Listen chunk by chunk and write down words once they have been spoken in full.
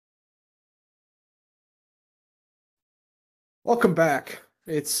Welcome back.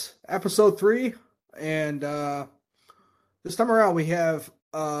 It's episode 3, and this time around we have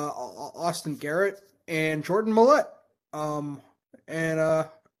Austin Garrett and Jordan Millette. Um, and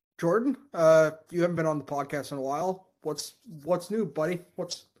Jordan, you haven't been on the podcast in a while. What's new, buddy?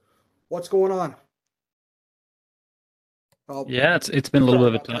 What's going on? Well, Yeah, it's been a little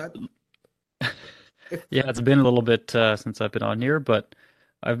sorry bit about of that. a time. Yeah, it's been a little bit since I've been on here, but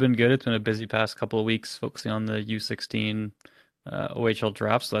I've been good. It's been a busy past couple of weeks focusing on the U16 OHL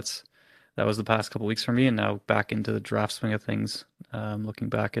draft. So that was the past couple of weeks for me, and now back into the draft swing of things. Looking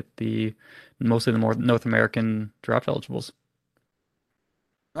back at the mostly the more North American draft eligibles.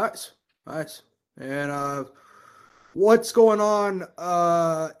 Nice, nice. And what's going on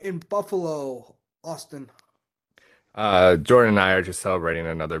in Buffalo, Austin? Jordan and I are just celebrating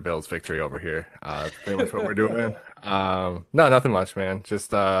another Bills victory over here. That's pretty much what we're doing. No, nothing much, man.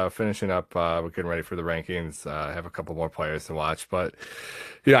 Just finishing up. We're getting ready for the rankings. I have a couple more players to watch, but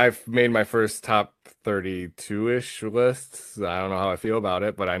yeah, I've made my first top 32-ish list. I don't know how I feel about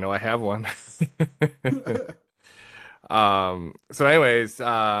it, but I know I have one. So anyways,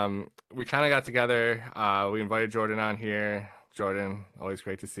 we kind of got together. We invited Jordan on here. Jordan, always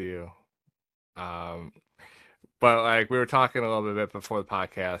great to see you. Um, but like we were talking a little bit before the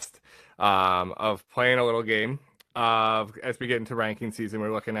podcast, of playing a little game. As we get into ranking season,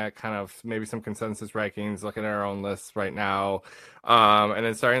 we're looking at kind of maybe some consensus rankings, looking at our own lists right now, and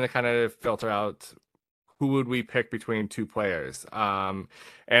then starting to kind of filter out who would we pick between two players.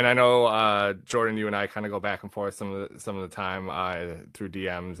 And I know Jordan, you and I kind of go back and forth some of the time through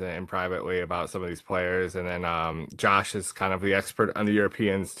DMs and privately about some of these players. And then Josh is kind of the expert on the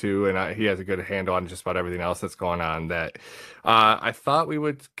Europeans too, and he has a good handle on just about everything else that's going on. That I thought we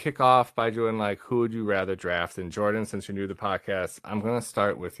would kick off by doing like who would you rather draft? And Jordan, since you're new to the podcast, I'm gonna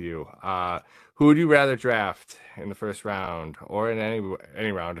start with you. Who would you rather draft in the first round or in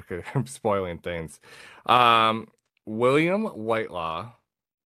any round? Because I'm spoiling things. Um, William Whitelaw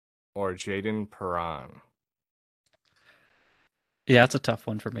or Jaden Perron? Yeah, it's a tough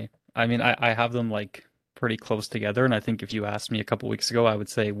one for me. I mean, I have them like pretty close together, and I think if you asked me a couple weeks ago, I would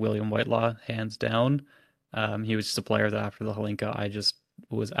say William Whitelaw, hands down. He was just a player that after the Holinka, I just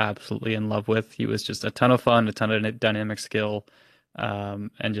was absolutely in love with. He was just a ton of fun, a ton of dynamic skill, and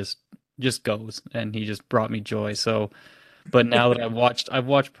just goes, and he just brought me joy. So, but now that I've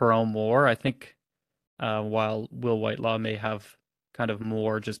watched Perron more, I think while Will Whitelaw may have kind of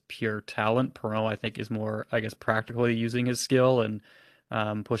more just pure talent, Perron I think is more, I guess, practically using his skill and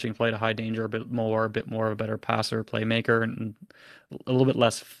pushing play to high danger a bit more of a better passer, playmaker, and a little bit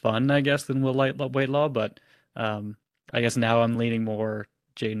less fun, I guess, than Whitelaw. But um, I guess now I'm leaning more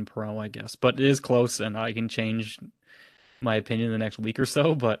Jaden Perron, I guess. But it is close, and I can change my opinion in the next week or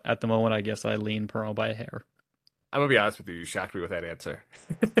so. But at the moment, I guess I lean Perron by a hair. I'm gonna be honest with you, you shocked me with that answer.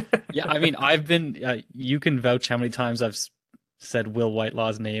 Yeah, I mean, I've been. You can vouch how many times said Will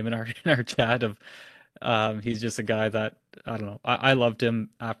Whitelaw's name in our in our chat. Of he's just a guy that I don't know. I loved him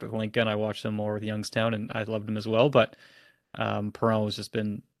after Lincoln. I watched him more with Youngstown, and I loved him as well. But Perron has just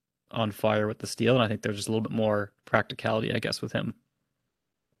been on fire with the steel, and I think there's just a little bit more practicality, I guess, with him.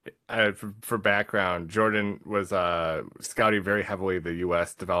 For background, Jordan was scouting very heavily the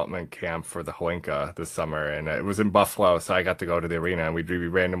U.S. development camp for the Holinka this summer, and it was in Buffalo, so I got to go to the arena, and we'd be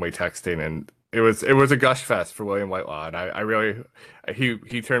randomly texting, and it was a gush fest for William Whitelaw, and I really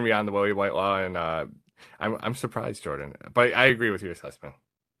he turned me on to William Whitelaw, and I'm surprised, Jordan, but I agree with your assessment.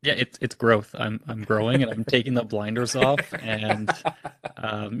 Yeah, it's growth. I'm growing, and I'm taking the blinders off, and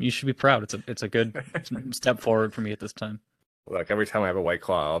you should be proud. It's a good step forward for me at this time. Look, every time I have a White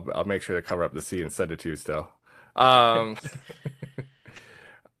Claw, I'll make sure to cover up the C and send it to you still. Um,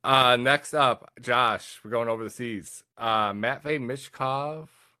 next up, Josh, we're going over the C's. Matvey Michkov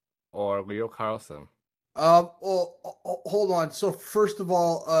or Leo Carlson? Hold on. So first of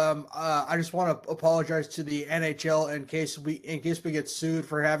all, I just want to apologize to the NHL in case we get sued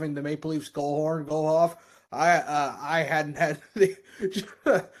for having the Maple Leafs goal horn go off. I hadn't had the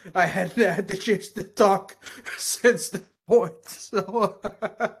I hadn't had the chance to talk since the point. So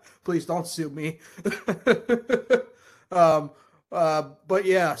please don't sue me. um, but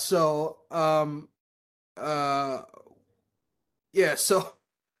yeah. Uh, yeah. So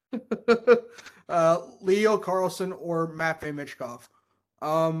Leo Carlson or Matvey Michkov.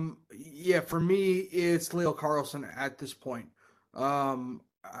 Yeah, for me, it's Leo Carlson at this point.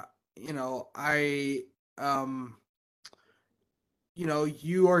 You know, um,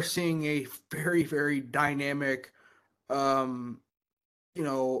 you are seeing a very, very dynamic, um,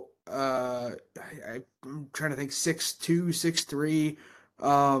 I'm trying to think 6'2",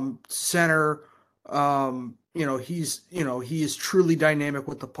 6'3", center. He is truly dynamic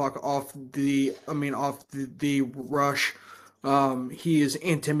with the puck off the rush. He is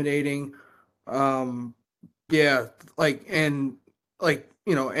intimidating. Um, yeah, and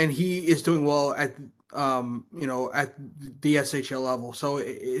he is doing well at the SHL level. So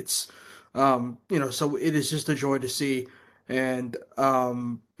so it is just a joy to see. And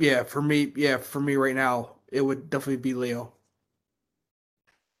for me right now, it would definitely be Leo.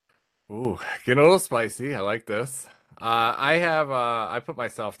 Ooh, getting a little spicy. I like this. I put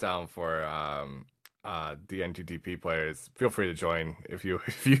myself down for the NTDP players. Feel free to join if you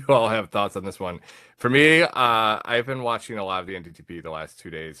if you all have thoughts on this one. For me, I've been watching a lot of the NTDP the last 2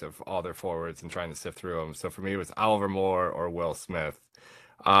 days of all their forwards and trying to sift through them. So for me, it was Oliver Moore or Will Smith.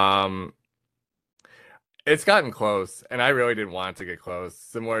 Um, it's gotten close, and I really didn't want it to get close.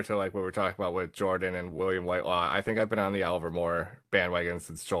 Similar to like what we're talking about with Jordan and William Whitelaw. I think I've been on the Oliver Moore bandwagon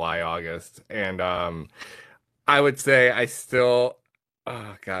since July, August, and I would say I still,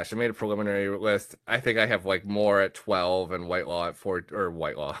 oh gosh, I made a preliminary list. I think I have like Moore at 12 and Whitelaw at 4 or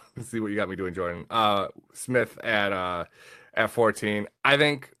Whitelaw. See what you got me doing, Jordan. Smith at 14. I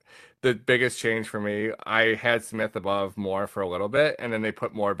think the biggest change for me, I had Smith above Moore for a little bit, and then they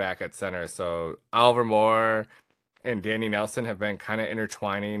put Moore back at center. So Oliver Moore and Danny Nelson have been kind of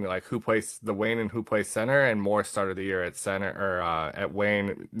intertwining, like who plays the Wayne and who plays center. And Moore started the year at center, or at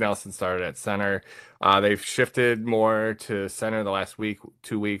Wayne. Nelson started at center. They've shifted more to center the last week,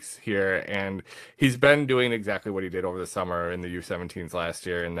 2 weeks here, and he's been doing exactly what he did over the summer in the U17s last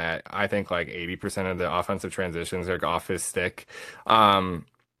year. In that, I think like 80% of the offensive transitions are off his stick. Um,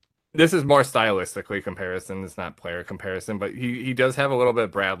 this is more stylistically comparison. It's not player comparison, but he does have a little bit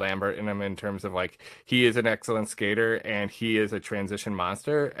of Brad Lambert in him in terms of like he is an excellent skater and he is a transition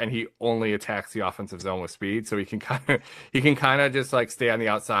monster and he only attacks the offensive zone with speed. So he can kind of just like stay on the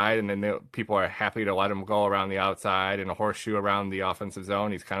outside and then people are happy to let him go around the outside and a horseshoe around the offensive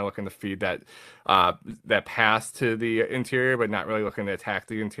zone. He's kind of looking to feed uh that pass to the interior, but not really looking to attack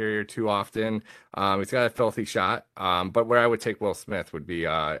the interior too often. He's got a filthy shot. But where I would take Will Smith would be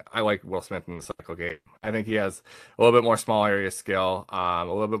I like Will Smith in the cycle game. I think he has a little bit more small area skill, a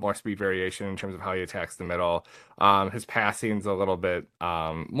little bit more speed variation in terms of how he attacks the middle. His passing's a little bit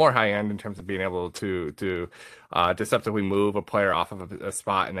more high end in terms of being able to deceptively move a player off of a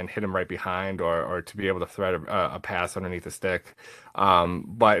spot and then hit him right behind, or to be able to thread a pass underneath the stick.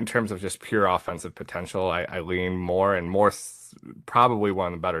 But in terms of just pure offensive potential, I lean more and more probably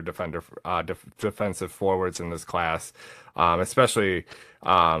one of the better defensive forwards in this class, especially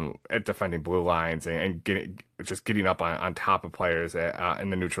at defending blue lines and getting up on top of players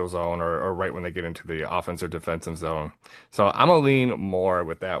in the neutral zone, or right when they get into the offensive defensive zone. So I'm gonna lean more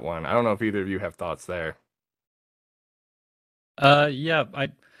with that one. I don't know if either of you have thoughts there. Yeah,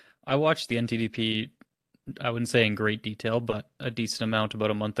 I watched the NTDP. I wouldn't say in great detail, but a decent amount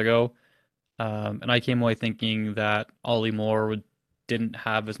about a month ago. And I came away thinking that Ollie Moore didn't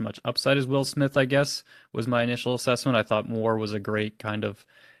have as much upside as Will Smith, I guess, was my initial assessment. I thought Moore was a great kind of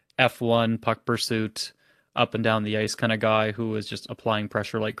F1 puck pursuit, up and down the ice kind of guy who was just applying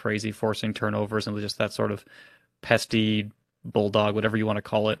pressure like crazy, forcing turnovers, and was just that sort of pesty bulldog, whatever you want to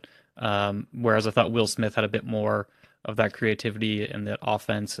call it. Whereas I thought Will Smith had a bit more of that creativity and that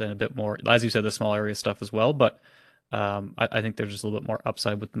offense and a bit more, as you said, the small area stuff as well. But I think there's just a little bit more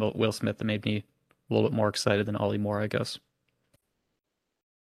upside with Will Smith that made me a little bit more excited than Ollie Moore, I guess.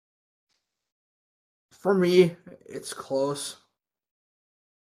 For me, it's close.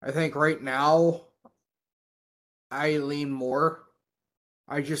 I think right now I lean more.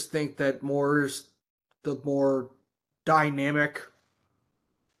 I just think that Moore's the more dynamic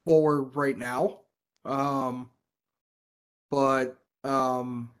forward right now. Um, but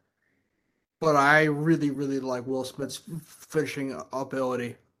um, but I really like Will Smith's finishing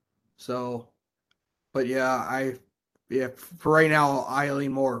ability. So, but yeah, for right now I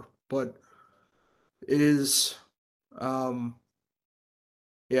lean more. But it is um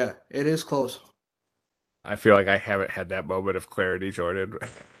yeah, it is close. I feel like I haven't had that moment of clarity, Jordan,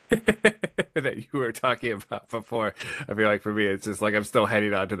 that you were talking about before. I feel like for me, it's just like I'm still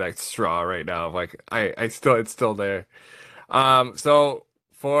heading on to that straw right now. Like I still, it's still there. So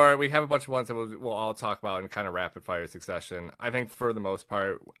for we have a bunch of ones that we'll all talk about in kind of rapid fire succession. I think for the most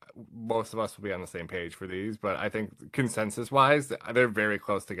part, most of us will be on the same page for these, but I think consensus wise, they're very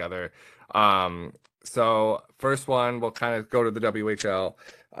close together. So first one, we'll kind of go to the WHL.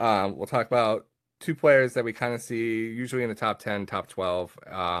 We'll talk about two players that we kind of see usually in the top 10, top 12.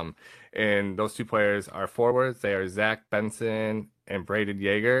 And those two players are forwards. They are Zach Benson and Braden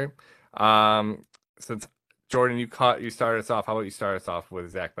Yeager. Since Jordan, you started us off. How about you start us off with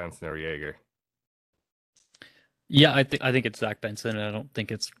Zach Benson or Yeager? Yeah, I think it's Zach Benson, and I don't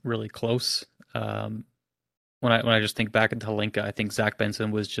think it's really close. Um, when I just think back into Linka, I think Zach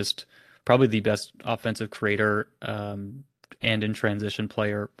Benson was just probably the best offensive creator and in transition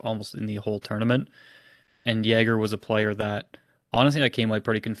player almost in the whole tournament. And Jaeger was a player that honestly I came like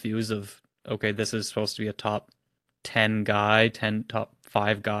pretty confused of okay, this is supposed to be a top 10 guy, 10 top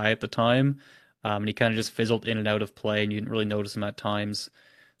 5 guy at the time. And he kind of just fizzled in and out of play and you didn't really notice him at times.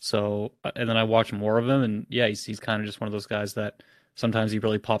 So and then I watched more of him and yeah, he's kind of just one of those guys that sometimes he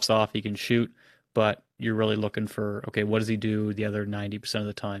really pops off, he can shoot, but you're really looking for okay, what does he do the other 90% of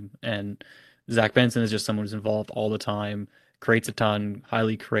the time? And Zach Benson is just someone who's involved all the time, creates a ton,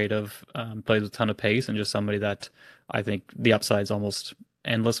 highly creative, plays with a ton of pace, and just somebody that I think the upside's almost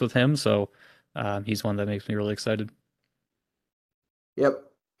endless with him. So he's one that makes me really excited. Yep,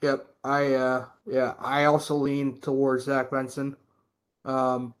 yep. I also lean towards Zach Benson.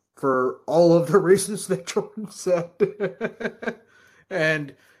 For all of the reasons that Jordan said.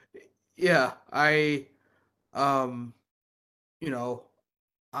 And yeah, um you know,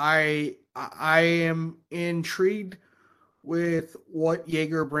 I am intrigued with what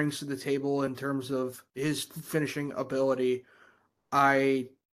Jaeger brings to the table in terms of his finishing ability. I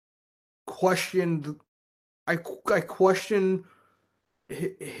questioned I question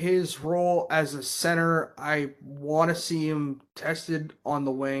his role as a center. I want to see him tested on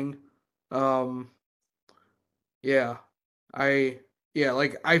the wing. Um, yeah, I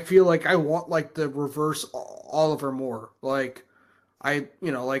like I feel like I want like the reverse Oliver Moore. Like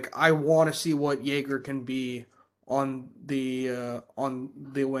like I want to see what Jaeger can be on the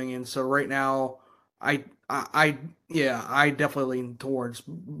wing. And so right now, I definitely lean towards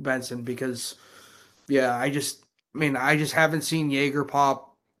Benson because yeah, I just haven't seen Jaeger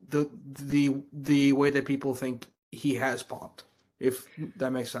pop the way that people think he has popped, if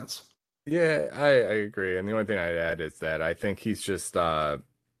that makes sense. Yeah, I agree. And the only thing I'd add is that I think he's just I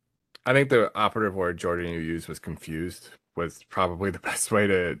think the operative word Jordan you used was confused was probably the best way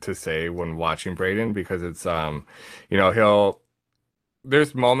to say when watching Braden because it's he'll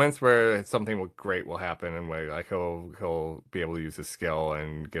there's moments where great will happen and where like he'll be able to use his skill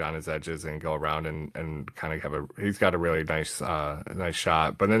and get on his edges and go around and kind of have he's got a really nice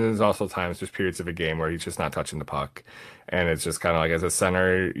shot. But then there's also times there's periods of a game where he's just not touching the puck. And it's just kind of like as a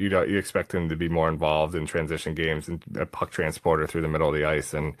center, you expect him to be more involved in transition games and a puck transporter through the middle of the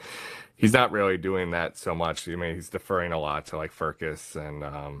ice. And he's not really doing that so much. I mean, he's deferring a lot to like Furcus and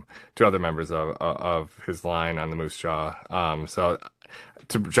to other members of his line on the Moose Jaw. So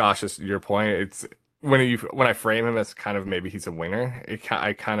to Josh's your point, it's when I frame him as kind of maybe he's a winger,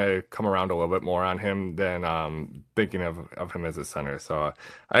 I kind of come around a little bit more on him than thinking of him as a center. So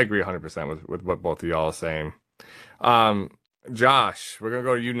I agree 100% with what both of y'all are saying. Um, Josh, we're gonna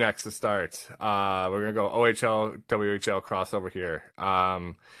go to you next to start. We're gonna go OHL, WHL crossover here.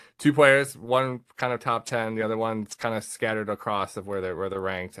 Two players, one kind of top 10, the other one's kind of scattered across of where they're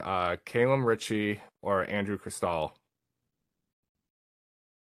ranked. Calum Ritchie or Andrew Cristal.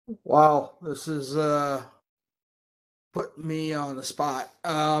 Wow, this is put me on the spot.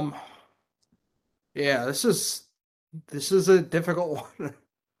 Yeah, this is a difficult one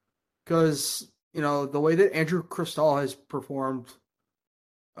because the way that Andrew Cristal has performed,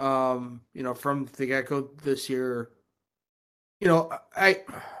 from the get go this year, you know, I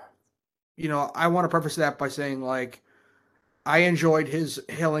I want to preface that by saying like I enjoyed his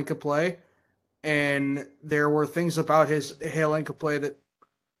Helenka play, and there were things about his Helenka play that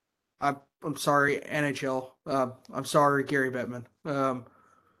I'm sorry NHL. I'm sorry Gary Bettman.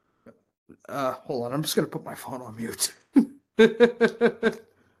 Hold on, I'm just gonna put my phone on mute.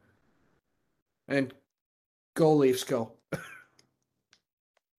 And go Leafs, go.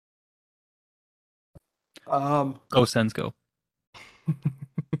 Go Sens go.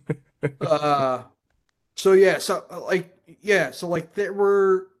 uh, so yeah, so like there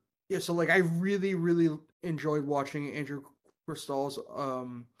were, yeah, so like I really, really enjoyed watching Andrew Cristal's,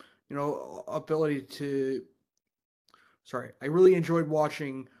 ability to, sorry, I really enjoyed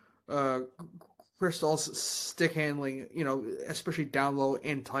watching, Cristal's stick handling, especially down low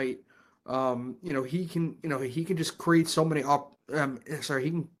and tight. He can just create so many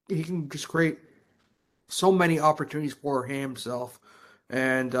he can just create so many opportunities for himself.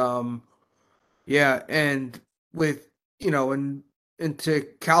 And yeah, and with and to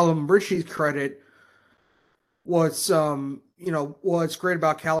Callum Ritchie's credit, what's great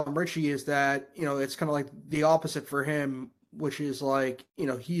about Callum Ritchie is that it's kind of like the opposite for him, which is like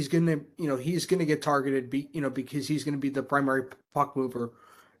he's gonna get targeted, because he's gonna be the primary puck mover,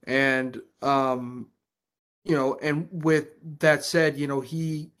 and and with that said,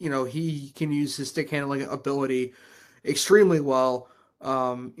 he can use his stick handling ability extremely well,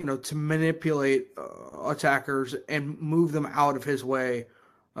 to manipulate attackers and move them out of his way.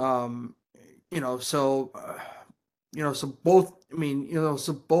 Um, so so both. I mean,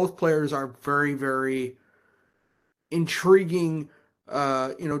 so both players are very, very intriguing.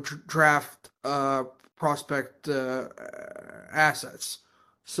 Draft prospect assets.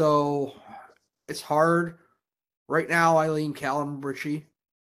 So it's hard right now. I lean Callum Ritchie,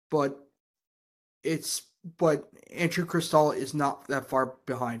 but it's but Andrew Cristal is not that far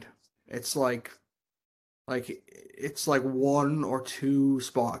behind. It's like one or two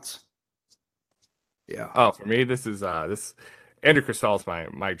spots. Yeah. Oh, for me, this Andrew Cristal's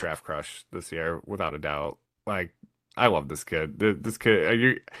my draft crush this year, without a doubt. Like, I love this kid. This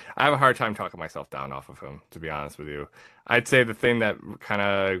kid, I have a hard time talking myself down off of him, to be honest with you. I'd say the thing that kind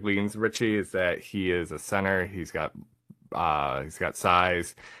of leans Richie is that he is a center. He's got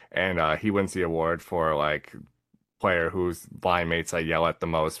size, and he wins the award for like player whose line mates I yell at the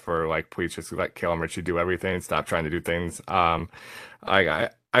most for, like, please just let Kalen Richie do everything, stop trying to do things.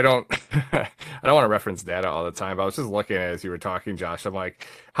 I don't I don't want to reference data all the time, but I was just looking at it as you were talking, Josh. I'm like,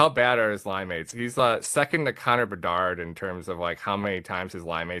 how bad are his line mates? He's second to Connor Bedard in terms of like how many times his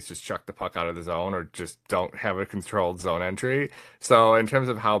line mates just chuck the puck out of the zone or just don't have a controlled zone entry. So in terms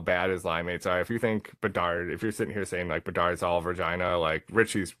of how bad his line mates are, if you think Bedard, if you're sitting here saying like Bedard's all Virginia, like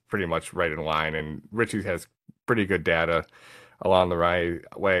Richie's pretty much right in line, and Richie has pretty good data along the right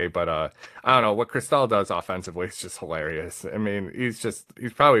way. But I don't know what Cristal does offensively. It's just hilarious. I mean, he's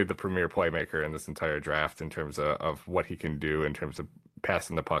probably the premier playmaker in this entire draft in terms of what he can do in terms of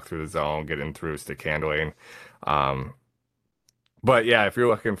passing the puck through the zone, getting through stick handling. Um, but yeah, if you're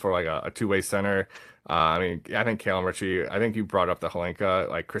looking for like a two-way center, I mean, I think Callum Ritchie, I think you brought up the Holinka.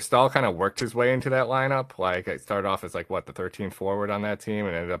 Like, Cristal kind of worked his way into that lineup. Like, it started off as like what, the 13th forward on that team,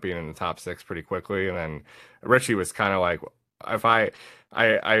 and ended up being in the top six pretty quickly. And then Ritchie was kind of like, if I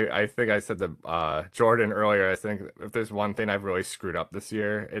think I said to Jordan earlier, I think if there's one thing I've really screwed up this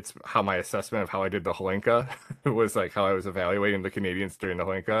year, it's how my assessment of how I did the Holinka was, like how I was evaluating the Canadians during the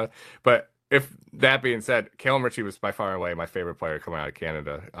Holinka. But if that being said, Callum Ritchie was by far and away my favorite player coming out of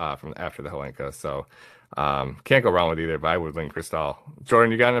Canada from after the Holinka. So can't go wrong with either, but I would lean Cristal.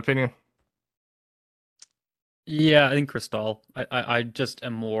 Jordan, you got an opinion? Yeah, I think Cristal. I just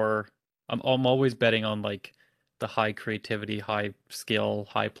am more. I'm always betting on like the high creativity, high skill,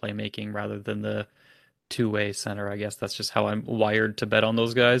 high playmaking rather than the two-way center. I guess that's just how I'm wired to bet on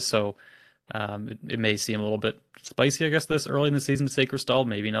those guys. So it may seem a little bit spicy, I guess, this early in the season to say Cristal.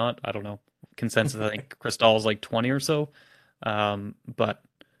 Maybe not. I don't know. Consensus, I think Cristal is like 20 or so. But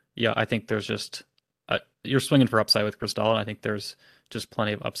yeah, I think there's just you're swinging for upside with Cristal, and I think there's just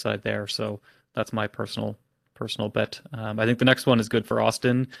plenty of upside there. So that's my personal bet. I think the next one is good for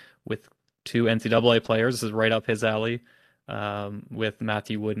Austin with two NCAA players. This is right up his alley with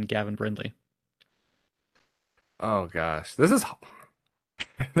Matthew Wood and Gavin Brindley. Oh gosh, this is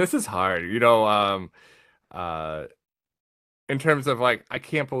hard. Uh, in terms of like, I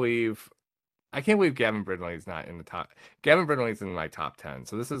can't believe Gavin Brindley's not in the top. Gavin Brindley's in my top 10.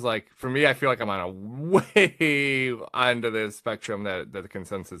 So this is like, for me, I feel like I'm on a way onto the spectrum that the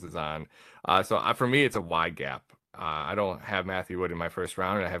consensus is on. For me, it's a wide gap. I don't have Matthew Wood in my first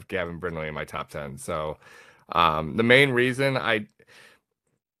round, and I have Gavin Brindley in my top 10. So the main reason I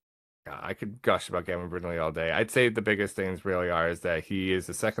could gush about Gavin Brindley all day. I'd say the biggest things really are is that he is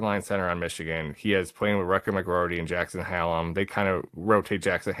the second line center on Michigan. He is playing with Rucker McGroarty and Jackson Hallam. They kind of rotate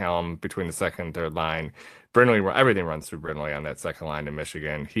Jackson Hallam between the second and third line. Brindley, everything runs through Brindley on that second line in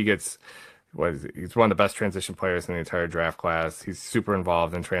Michigan. He's one of the best transition players in the entire draft class. He's super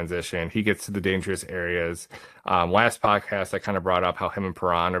involved in transition. He gets to the dangerous areas. Last podcast, I kind of brought up how him and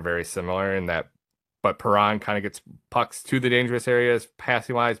Perron are very similar in that, but Perron kind of gets pucks to the dangerous areas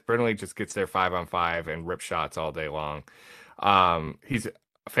passing wise. Brindley just gets there 5-on-5 and rip shots all day long. He's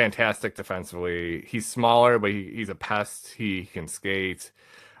fantastic defensively. He's smaller, but he's a pest. He can skate.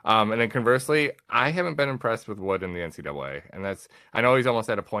 And then conversely, I haven't been impressed with Wood in the NCAA, and I know he's almost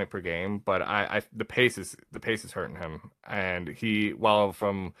at a point per game, but the pace is hurting him, and while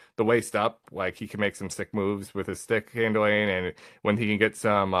from the waist up, like he can make some sick moves with his stick handling, and when he can get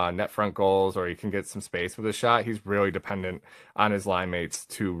some net front goals or he can get some space with his shot, he's really dependent on his line mates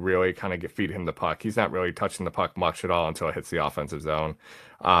to really kind of feed him the puck. He's not really touching the puck much at all until it hits the offensive zone.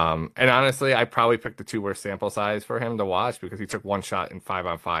 And honestly, I probably picked the two worst sample size for him to watch because he took one shot in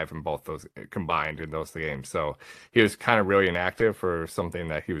 5-on-5 in both those combined in those games. So he was kind of really inactive for something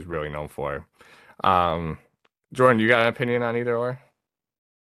that he was really known for. Jordan, you got an opinion on either or?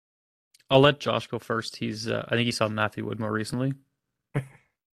 I'll let Josh go first. I think he saw Matthew Wood more recently.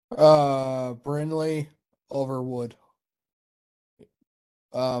 Brindley over Wood.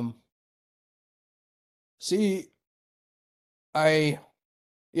 Um, see, I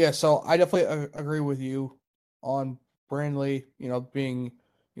yeah, so I definitely agree with you on Brindley.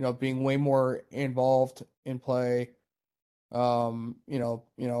 Being way more involved in play. And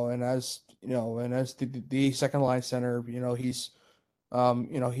as the second line center, he's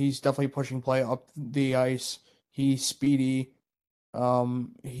definitely pushing play up the ice. He's speedy.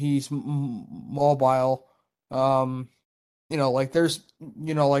 He's mobile. Um,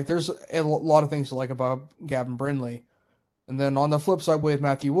 there's a lot of things to like about Gavin Brindley. And then on the flip side with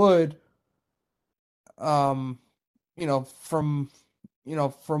Matthew Wood, um, you know, from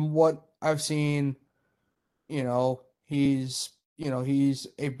from what I've seen, he's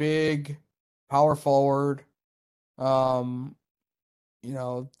a big power forward. Um, you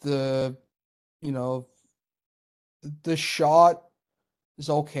know, the you know, the shot is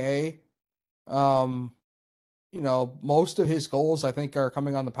okay. Um, most of his goals I think are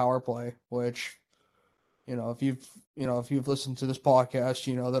coming on the power play, which, if you've listened to this podcast,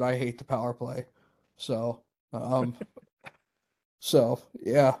 you know that I hate the power play. So, um,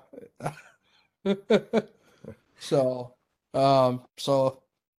 yeah. So, so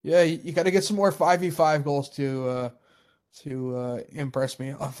yeah, you got to get some more 5v5 goals to impress me,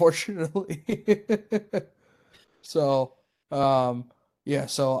 unfortunately. So, um, yeah,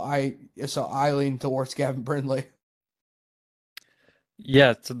 so I lean towards Gavin Brindley.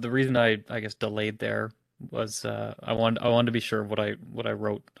 Yeah, so the reason I guess delayed there was I wanted to be sure what I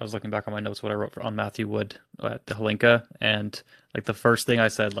wrote. I was looking back on my notes what I wrote on Matthew Wood at the Hlinka, and like the first thing I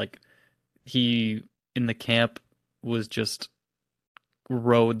said, like he in the camp was just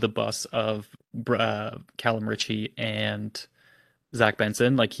rode the bus of Callum Ritchie and Zach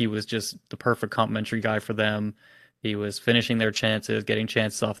Benson. Like he was just the perfect complimentary guy for them. He was finishing their chances, getting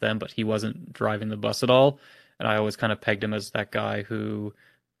chances off them, but he wasn't driving the bus at all. And I always kind of pegged him as that guy who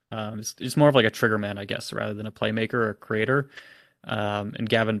is more of like a trigger man, I guess, rather than a playmaker or a creator. And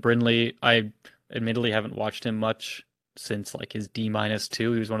Gavin Brindley, I admittedly haven't watched him much since like his D-2. He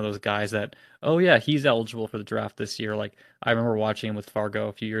was one of those guys that, oh yeah, he's eligible for the draft this year. Like I remember watching him with Fargo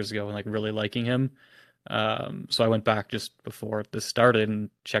a few years ago and like really liking him. So I went back just before this started and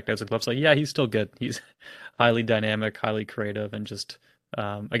checked out some clips. Like, yeah, he's still good. He's highly dynamic, highly creative, and just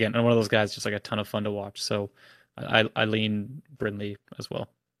again, and one of those guys just like a ton of fun to watch. So I lean Brindley as well.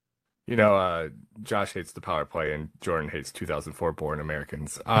 You know, Josh hates the power play and Jordan hates 2004 born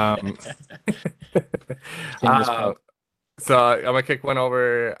Americans. Shameless Uh, plug. so I'm gonna kick one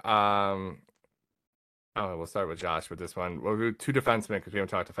over. Oh, we'll start with Josh with this one. We'll do two defensemen because we haven't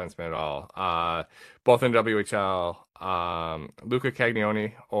talked defensemen at all. Both in WHL. Luca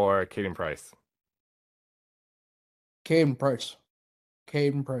Cagnoni or Caden Price. Caden Price.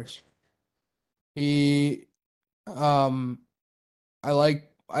 Caden Price. He um I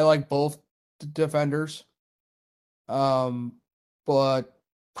like both defenders. Um but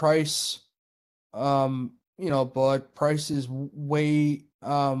Price but Price is way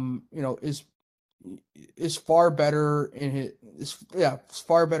is far better in his is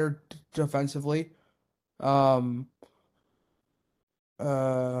far better defensively. Um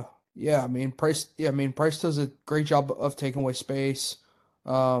uh Price does a great job of taking away space.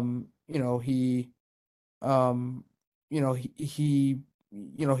 Um you know he um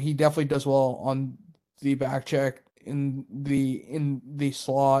he definitely does well on the back check in the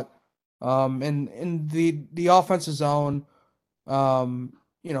slot. And in the offensive zone,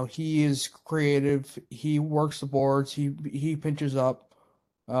 he is creative. He works the boards. He pinches up,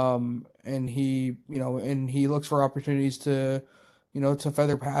 and he looks for opportunities to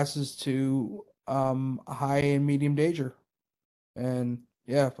feather passes to high and medium danger. And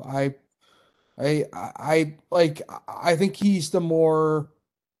yeah, I think he's the more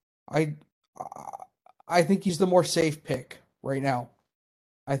I I think he's the more safe pick right now.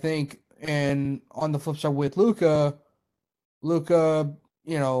 I think, and on the flip side with Luca,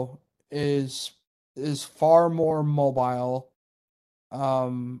 you know, is far more mobile.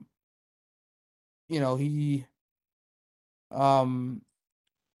 Um, he um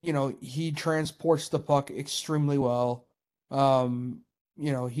he transports the puck extremely well. Um,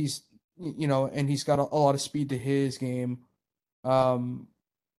 and he's got a lot of speed to his game. Um,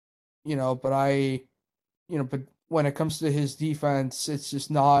 but but when it comes to his defense, it's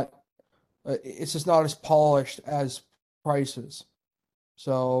just not as polished as Price's.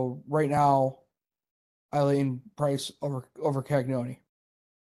 So right now, I lean Price over Cagnoni.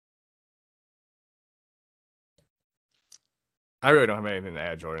 I really don't have anything to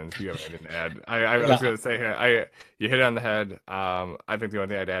add, Jordan. If you have anything to add, I was Yeah, gonna say here, you hit it on the head. I think the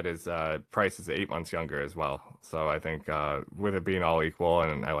only thing I'd add is Price is 8 months younger as well. So I think with it being all equal,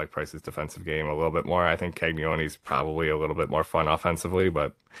 and I like Price's defensive game a little bit more. I think Cagnoni's probably a little bit more fun offensively,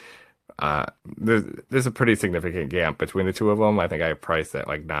 but there's a pretty significant gap between the two of them. I think I have Price at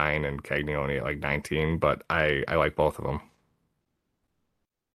like 9 and Cagnoni at like 19, but I like both of them.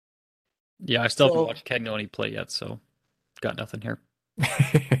 yeah. I still haven't So watched Cagnoni play yet, so got nothing here.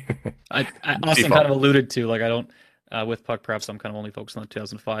 I By Austin kind default. of alluded to like I don't with puck preps. I'm kind of only focused on the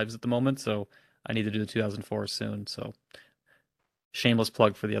 2005s at the moment, so I need to do the 2004s soon. So shameless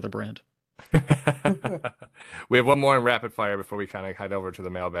plug for the other brand. We have one more in rapid fire before we kind of head over to the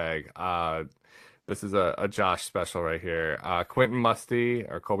mailbag. This is a Josh special right here. Quentin Musty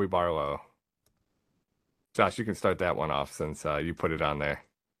or Kobe Barlow? Josh, you can start that one off since you put it on there.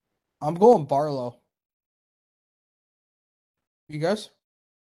 I'm going Barlow. You guys?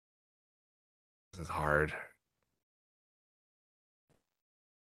 This is hard.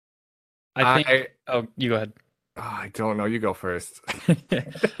 I think. I Oh, you go ahead. I don't know. You go first.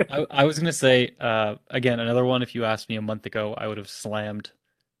 I was gonna say again another one. If you asked me a month ago, I would have slammed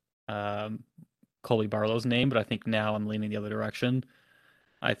um, Coley Barlow's name, but I think now I'm leaning the other direction.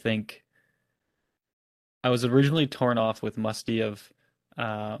 I think I was originally torn off with Musty of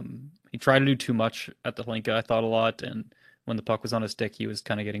he tried to do too much at the Hlinka, I thought a lot, and when the puck was on his stick, he was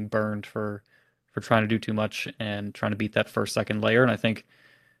kind of getting burned for trying to do too much and trying to beat that first second layer. And I think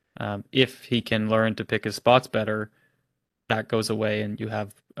if he can learn to pick his spots better, that goes away, and you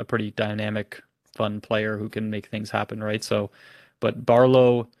have a pretty dynamic, fun player who can make things happen, right? So, but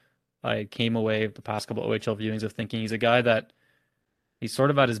Barlow, I came away the past couple OHL viewings of thinking he's a guy that he's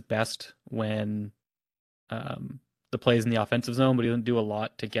sort of at his best when um, the plays in the offensive zone, but he doesn't do a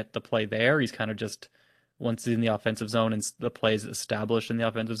lot to get the play there. He's kind of just once he's in the offensive zone and the plays established in the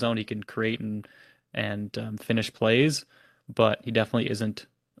offensive zone, he can create and finish plays, but he definitely isn't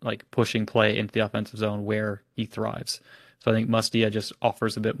like pushing play into the offensive zone where he thrives. So I think Mustia just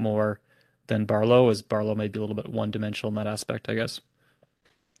offers a bit more than Barlow, as Barlow may be a little bit one-dimensional in that aspect, I guess.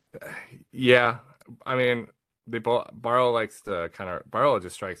 Yeah, I mean, they both Barlow likes to kind of Barlow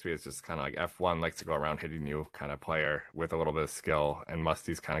just strikes me as just kind of like F1 likes to go around hitting you kind of player with a little bit of skill, and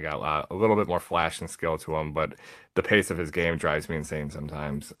Musty's kind of got a little bit more flash and skill to him, but the pace of his game drives me insane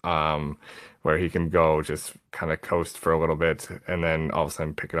sometimes. Where he can go just kind of coast for a little bit and then all of a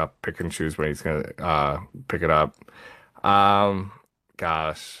sudden pick it up, pick and choose when he's gonna pick it up. Um,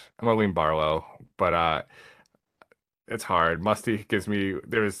 gosh, I'm gonna lean Barlow, but it's hard. Musty gives me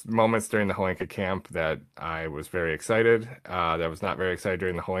there's moments during the Holinka camp that I was very excited. That was not very excited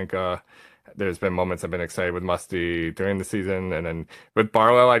during the Holinka. There's been moments I've been excited with Musty during the season, and then with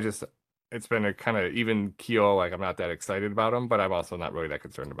Barlow, it's been a kind of even keel. Like I'm not that excited about him, but I'm also not really that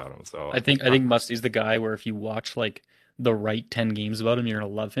concerned about him. So I think Musty's the guy where if you watch like the right 10 games about him, you're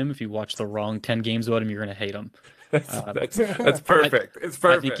gonna love him. If you watch the wrong 10 games about him, you're gonna hate him. that's I perfect. It's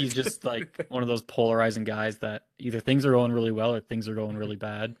I think he's perfect. just like one of those polarizing guys that either things are going really well or things are going really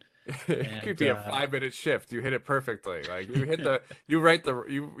bad. It could And be a 5 minute shift. You hit it perfectly. Like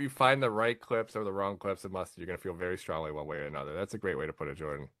you find the right clips or the wrong clips of Mustard. You're gonna feel very strongly one way or another. That's a great way to put it,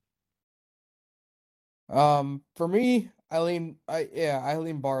 Jordan. For me, I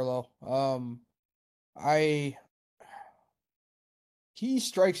lean Barlow. I he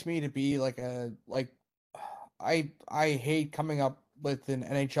strikes me to be like I hate coming up with an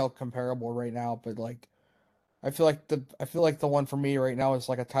NHL comparable right now, but like I feel like the one for me right now is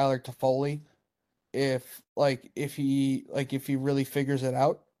like a Tyler Toffoli if he really figures it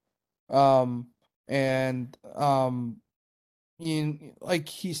out. Um and like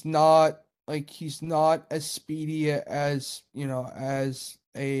he's not as speedy as as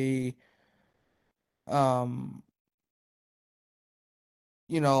a um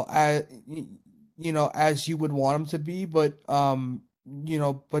as as you would want him to be, but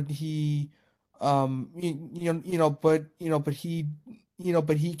but he but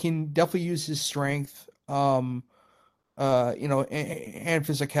he can definitely use his strength and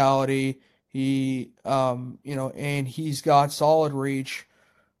physicality. And he's got solid reach.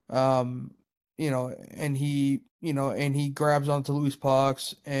 Um, and he grabs onto loose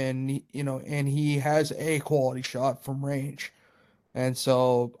pucks, and and he has a quality shot from range. And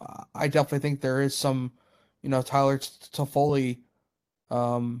so I definitely think there is some, Tyler Toffoli,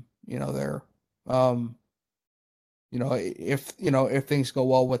 there, um, if things go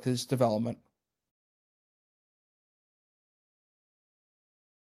well with his development.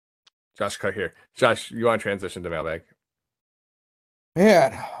 Josh, cut here. Josh, you want to transition to mailbag?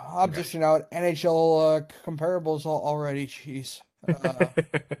 Man, I'm dishing out NHL comparables already. Jeez.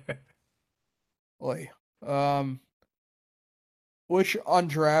 Boy. Um, which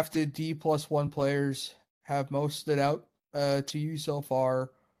undrafted D+1 players have most stood out to you so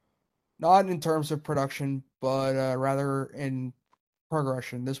far? Not in terms of production, but rather in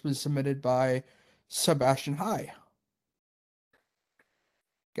progression. This was submitted by Sebastian High.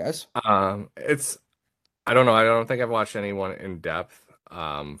 Guys? It's I don't know. I don't think I've watched anyone in depth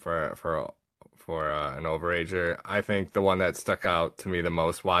for an overager. I think the one that stuck out to me the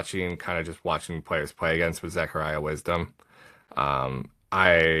most watching, kind of just watching players play against, was Zachariah Wisdom.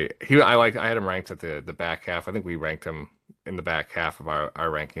 I had him ranked at the back half. I think we ranked him in the back half of our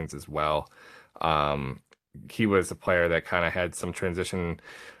rankings as well. Um, he was a player that kind of had some transition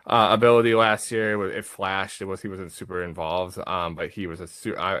ability last year. It flashed. He wasn't super involved. But he was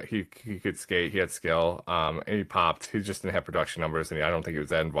he could skate. He had skill. And he popped. He just didn't have production numbers, and I don't think he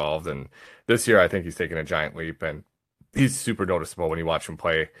was that involved. And this year, I think he's taken a giant leap, and he's super noticeable when you watch him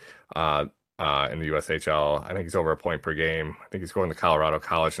play. Uh, in the USHL. I think he's over a point per game. I think he's going to Colorado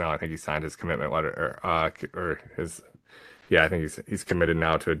College now. I think he signed his commitment letter or his yeah, I think he's committed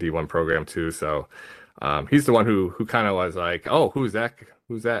now to a D1 program too. So he's the one who kind of was like, "Oh, who's that?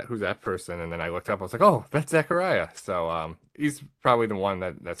 Who's that person?" And then I looked up, I was like, "Oh, that's Zachariah." So he's probably the one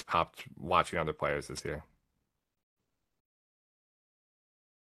that's popped watching other players this year.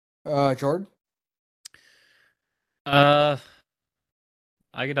 Jordan? Uh,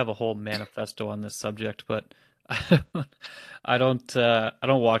 I could have a whole manifesto on this subject, but I don't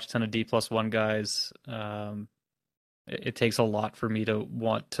watch a ton of D+1 guys. It takes a lot for me to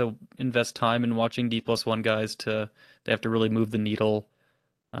want to invest time in watching D+1 guys to they have to really move the needle,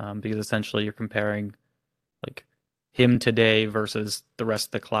 because essentially you're comparing like him today versus the rest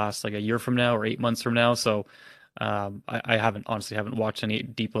of the class like a year from now or 8 months from now. So I haven't honestly haven't watched any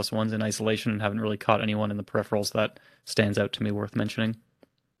D+1s in isolation and haven't really caught anyone in the peripherals that stands out to me worth mentioning.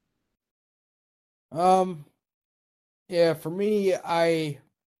 Um, yeah, for me, right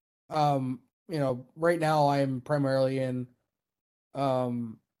now I'm primarily in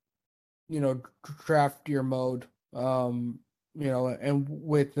um, draft year mode. And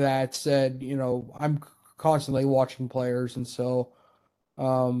with that said, I'm constantly watching players, and so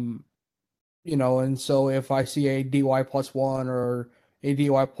um, and so if I see a DY+1 or a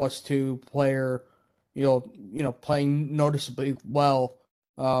DY+2 player, playing noticeably well,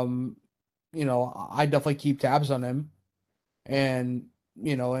 um, I definitely keep tabs on him. And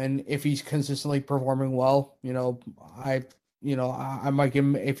and if he's consistently performing well, I I might give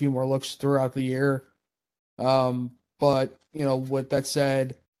him a few more looks throughout the year. But with that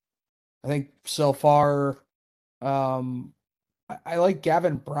said, I think so far, I like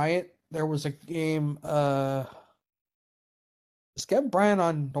Gavin Bryant. There was a game. Is Gavin Bryant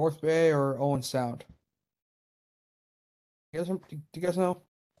on North Bay or Owen Sound? Do you guys know?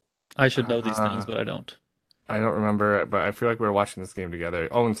 I should know these things, Uh, but I don't. I don't remember, but I feel like we were watching this game together.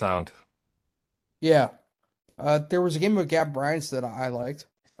 Owen Sound. Yeah. There was a game with Gavin Bryant that I liked.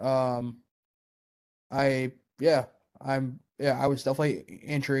 Um, I yeah, I was definitely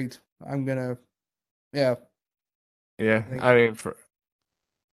intrigued. I'm gonna yeah. Yeah, I think I mean for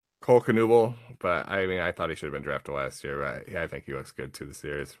Cole Knuble, but I mean I thought he should have been drafted last year. Right? Yeah, I think he looks good to the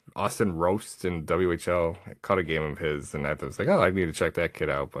series. Austin Roast in WHL, I caught a game of his, and I was like, oh, I need to check that kid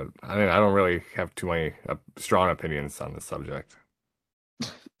out. But I mean, I don't really have too many strong opinions on the subject.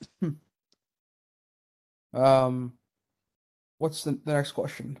 um what's the next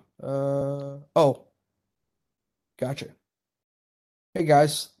question? Oh, gotcha. Hey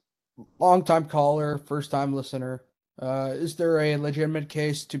guys, long time caller, first time listener. Is there a legitimate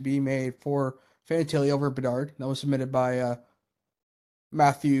case to be made for Fantilli over Bedard? That was submitted by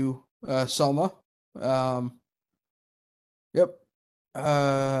Matthew Selma. Um, yep.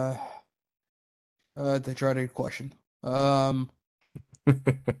 Uh, the dreaded question. Um,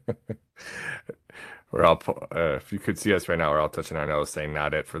 We're all, if you could see us right now, we're all touching our nose, saying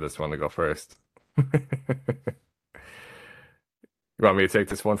not it for this one to go first. You want me to take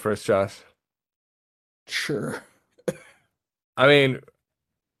this one first, Josh? sure. I mean,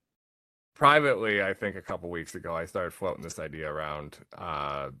 privately, I think a couple weeks ago, I started floating this idea around,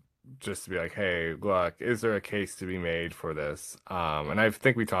 just to be like, hey, look, is there a case to be made for this? And I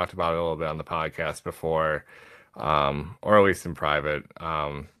think we talked about it a little bit on the podcast before, or at least in private,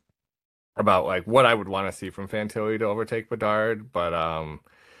 about like what I would want to see from Fantilli to overtake Bedard. But I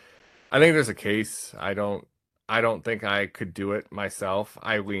think there's a case. I don't think I could do it myself.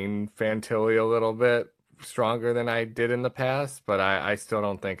 I lean Fantilli a little bit stronger than I did in the past, but I still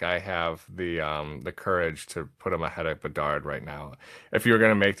don't think I have the courage to put him ahead of Bedard right now. If you were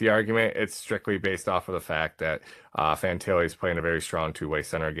going to make the argument, it's strictly based off of the fact that Fantilli's playing a very strong two-way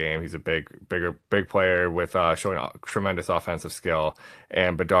center game. He's a big player with showing tremendous offensive skill,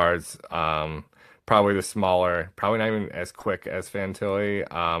 and Bedard's probably the smaller, probably not even as quick as Fantilli.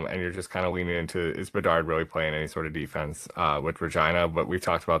 And you're just kind of leaning into, is Bedard really playing any sort of defense with Regina? But we've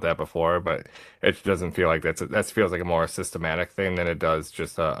talked about that before, but it doesn't feel like that feels like a more systematic thing than it does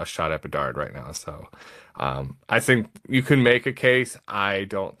just a shot at Bedard right now. So I think you can make a case. I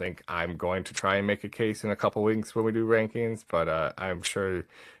don't think I'm going to try and make a case in a couple weeks when we do rankings, but I'm sure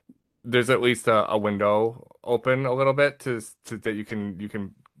there's at least a window open a little bit to that you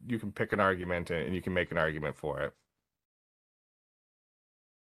can pick an argument and you can make an argument for it.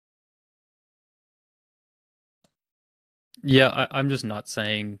 Yeah, I'm just not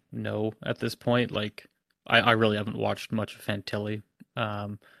saying no at this point. Like, I really haven't watched much of Fantilli,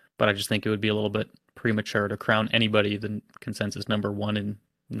 but I just think it would be a little bit premature to crown anybody the consensus number one in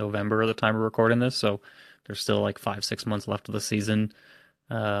November at the time of recording this. So there's still like 5, 6 months left of the season,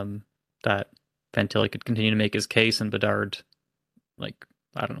 that Fantilli could continue to make his case and Bedard, like,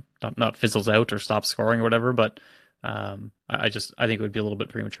 I don't know, not fizzles out or stops scoring or whatever, but I think it would be a little bit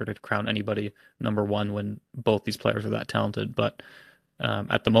premature to crown anybody number one when both these players are that talented. But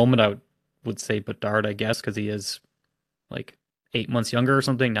at the moment, I would say Bedard, I guess, because he is like 8 months younger or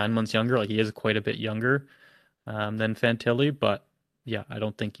something, 9 months younger. Like, he is quite a bit younger than Fantilli. But yeah, I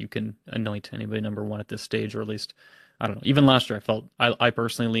don't think you can anoint anybody number one at this stage, or at least, I don't know. Even last year, I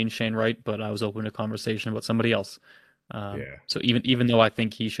personally leaned Shane Wright, but I was open to conversation about somebody else. Yeah. So even though I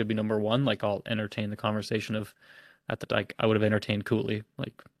think he should be number one, like, I'll entertain the conversation of I would have entertained Cooley,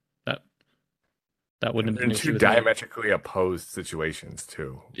 like that wouldn't have been In an issue two with me. diametrically opposed situations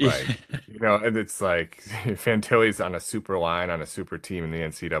too. Yeah. Like, and it's like Fantilli's on a super line on a super team in the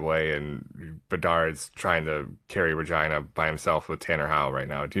NCAA, and Bedard's trying to carry Regina by himself with Tanner Howe right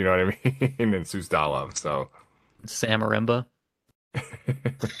now. Do you know what I mean? And Suzdalov. So Sam Aremba.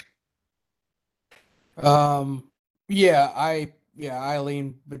 Um, yeah, I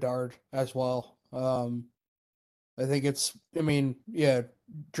lean Bedard as well. I think I mean,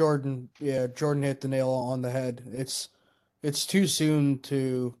 Jordan hit the nail on the head. It's too soon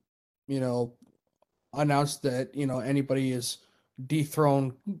to, you know, announce that, anybody is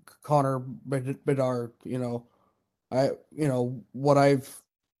dethroned Connor Bedard. What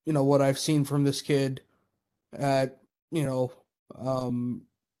I've seen from this kid at, um,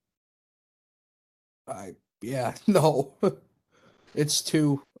 no, it's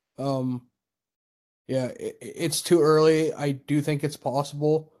too, it's too early. I do think it's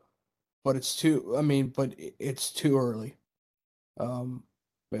possible, but it's too early.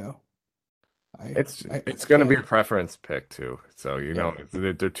 Yeah. It's going to be Yeah. a preference pick too. So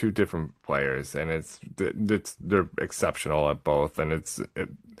they're two different players, and they're exceptional at both, and it's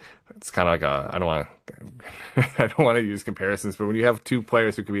kind of like I don't want to I don't want to use comparisons, but when you have two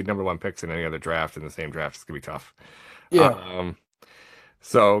players who could be number one picks in any other draft in the same draft, it's gonna be tough. Yeah.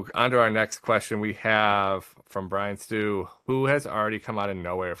 So on to our next question we have from Brian Stew, who has already come out of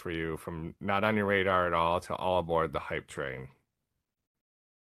nowhere for you, from not on your radar at all to all aboard the hype train.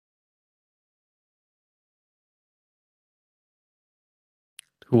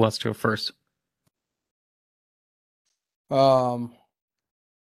 Who wants to go first? Um,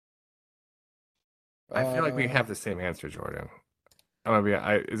 I feel like we have the same answer, Jordan.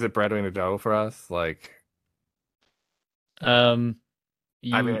 Is it Bradley Nadeau for us? Like, Um,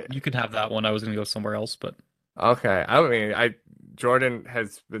 I mean, you could have that one. I was gonna go somewhere else, but okay. Jordan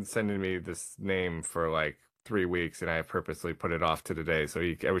has been sending me this name for like 3 weeks, and I purposely put it off to today. So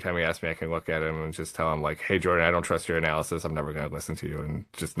every time he asks me, I can look at him and just tell him like, "Hey, Jordan, I don't trust your analysis. I'm never going to listen to you, and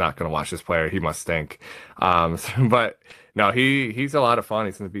just not going to watch this player. He must stink." But no, he's a lot of fun.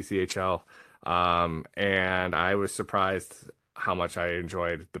 He's in the BCHL, and I was surprised how much I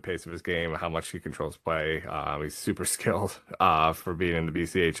enjoyed the pace of his game, how much he controls play. He's super skilled for being in the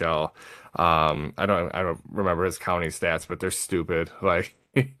BCHL. I don't remember his county stats, but they're stupid. Like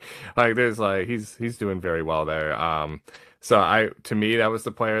there's like he's doing very well there. To me that was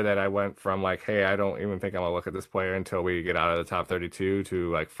the player that I went from like, hey, I don't even think I'm gonna look at this player until we get out of the top 32,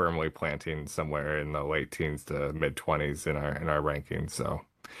 to like firmly planting somewhere in the late teens to mid 20s in our rankings. So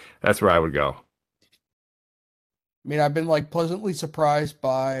that's where I would go. I mean, I've been like pleasantly surprised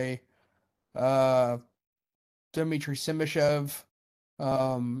by uh Dmitry Simishev.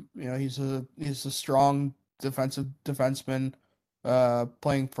 He's a strong defensive defenseman,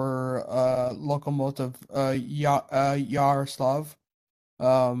 playing for Lokomotiv Yaroslav.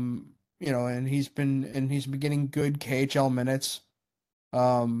 and he's been getting good KHL minutes.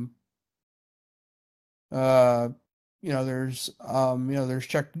 Um, uh, there's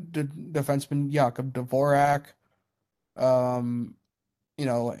Czech defenseman Jakub Dvorak. Um,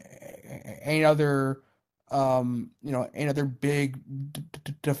 any other any other big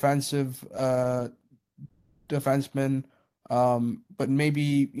defensive defenseman. But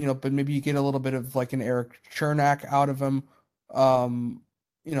maybe you get a little bit of like an Eric Chernak out of him. Um,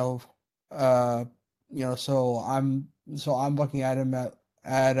 you know, uh, so I'm looking at him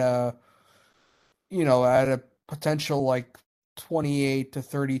at a at a potential like 28 to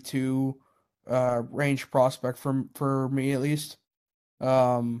 32 range prospect for me at least.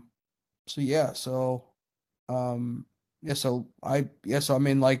 Um, so yeah, so yeah, so I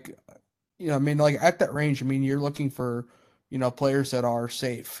mean like at that range, I mean you're looking for players that are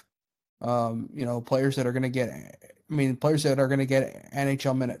safe. Players that are going to get players that are going to get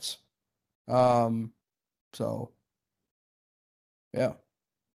NHL minutes. Um, so yeah.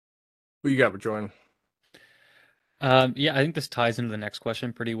 Who you got, Jordan? Yeah, I think this ties into the next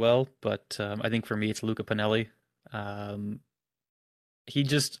question pretty well, but I think for me it's Luca Pinelli. Um, he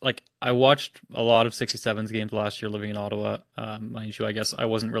just like I watched a lot of 67's games last year living in Ottawa. Mind you, I guess I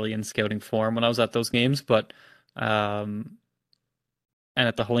wasn't really in scouting form when I was at those games, but um, and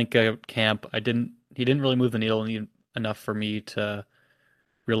at the Holinka camp, he didn't really move the needle enough for me to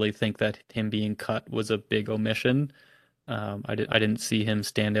really think that him being cut was a big omission. I didn't see him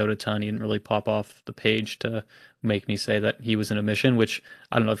stand out a ton. He didn't really pop off the page to make me say that he was an omission, which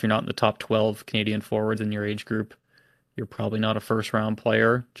I don't know if you're not in the top 12 Canadian forwards in your age group, you're probably not a first round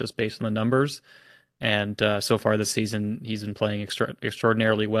player just based on the numbers. And so far this season, he's been playing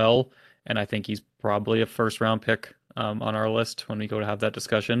extraordinarily well. And I think he's probably a first round pick on our list when we go to have that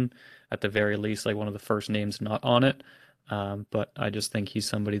discussion. At the very least, like one of the first names not on it. But I just think he's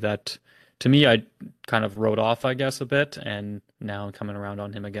somebody that, to me, I kind of wrote off, I guess, a bit. And now I'm coming around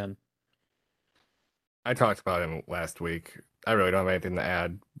on him again. I talked about him last week. I really don't have anything to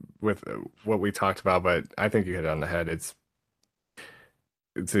add with what we talked about, but I think you hit it on the head. It's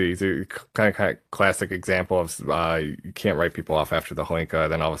a kind of classic example of you can't write people off after the Holinka,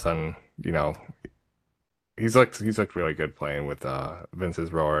 then all of a sudden, he's looked really good playing with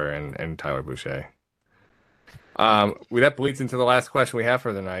Vince's Rower and Tyler Boucher. That bleeds into the last question we have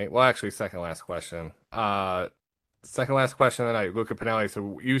for the night. Well, actually, second last question. Second last question of the night, Luca Pinelli.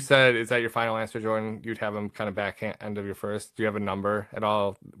 So you said, is that your final answer, Jordan? You'd have him kind of back end of your first. Do you have a number at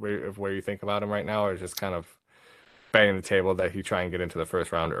all where you think about him right now, or just kind of banging the table that he try and get into the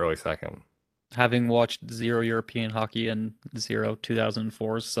first round, early second? Having watched zero European hockey and zero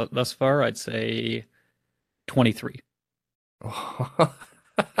 2004s thus far, I'd say 23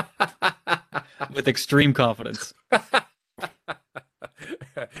 with extreme confidence.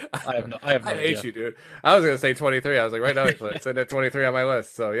 I have no I idea. hate you, dude. I was gonna say 23. I was like, right now it's at 23 on my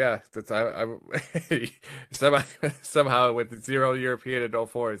list. So yeah, I'm somehow with zero European and no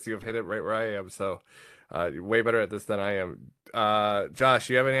fours, you've hit it right where I am. So you're way better at this than I am. Josh,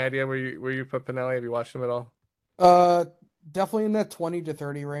 you have any idea where you put Pinelli? Have you watched him at all? Definitely in that 20 to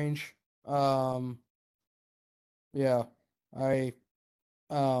 30 range. Yeah, I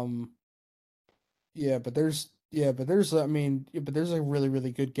um but there's a really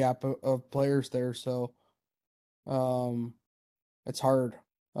really good gap of players there, so um it's hard.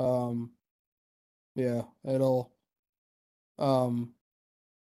 Um yeah, it'll um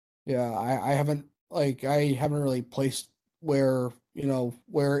yeah, I haven't really placed where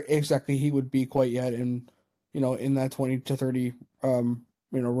exactly he would be quite yet in that 20 to 30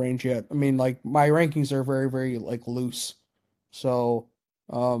 range yet. I mean, like my rankings are very very like loose. So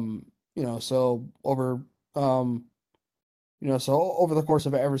so um over the course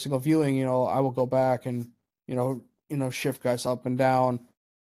of every single viewing, I will go back and shift guys up and down.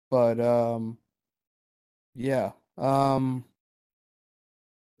 But yeah.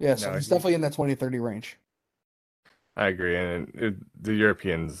 Yeah, so No, he's definitely in that 20-30 range. I agree, and the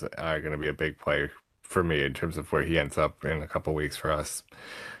Europeans are going to be a big play for me in terms of where he ends up in a couple weeks for us.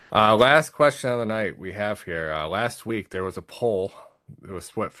 Last question of the night we have here. Last week there was a poll. It was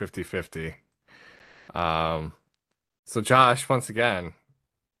split 50-50. So Josh, once again,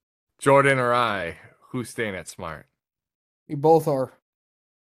 Jordan or I, who's staying at Smart? You both are.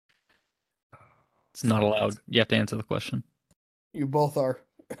 It's not allowed. You have to answer the question. You both are.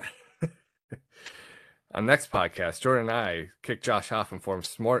 On next podcast, Jordan and I kick Josh off and form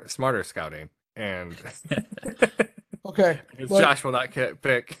smarter scouting, and Okay. Josh will not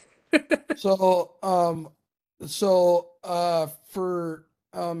pick. So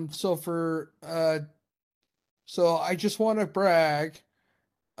so I just want to brag.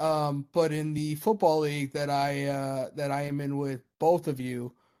 but in the football league that I am in with both of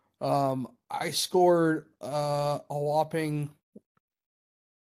you, I scored a whopping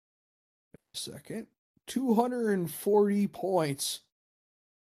 240 points.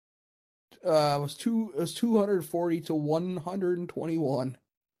 It was 240 to 121.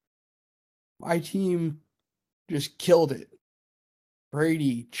 My team just killed it.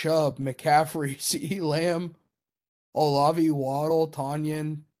 Brady, Chubb, McCaffrey, CeeDee Lamb, Olavi, Waddle,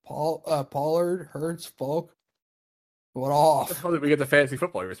 Tanyan, Pollard, Hurts, Folk. What off? How did we get to fantasy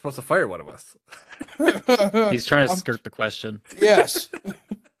football? You were supposed to fire one of us. He's trying to skirt the question. Yes.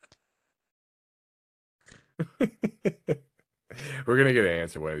 We're gonna get an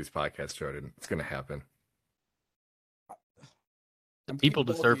answer one of these podcasts, Jordan. It's gonna happen. The people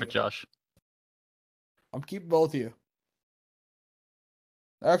deserve it, Josh. I'm keeping both of you.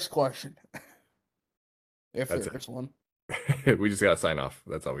 Next question. If That's there's one. We just gotta sign off.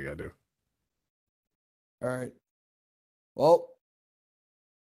 That's all we gotta do. All right. Well,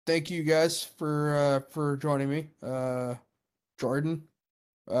 thank you guys for joining me. Jordan.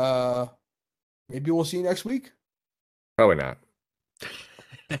 Maybe we'll see you next week. Probably not.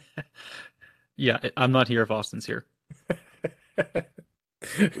 Yeah, I'm not here if Austin's here.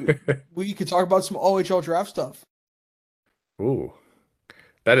 We could talk about some OHL draft stuff. Ooh.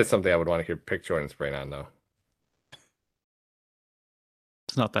 That is something I would want to hear pick Jordan's brain on, though.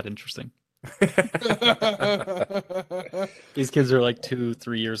 It's not that interesting. These kids are like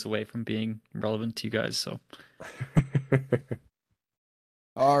 2-3 years away from being relevant to you guys, so.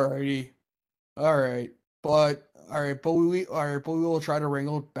 Alrighty. But we will try to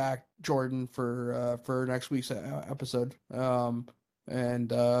wrangle back Jordan for next week's episode. And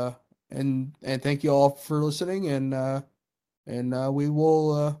thank you all for listening, and we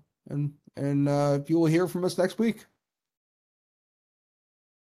will and you will hear from us next week.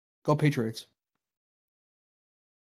 Go Patriots.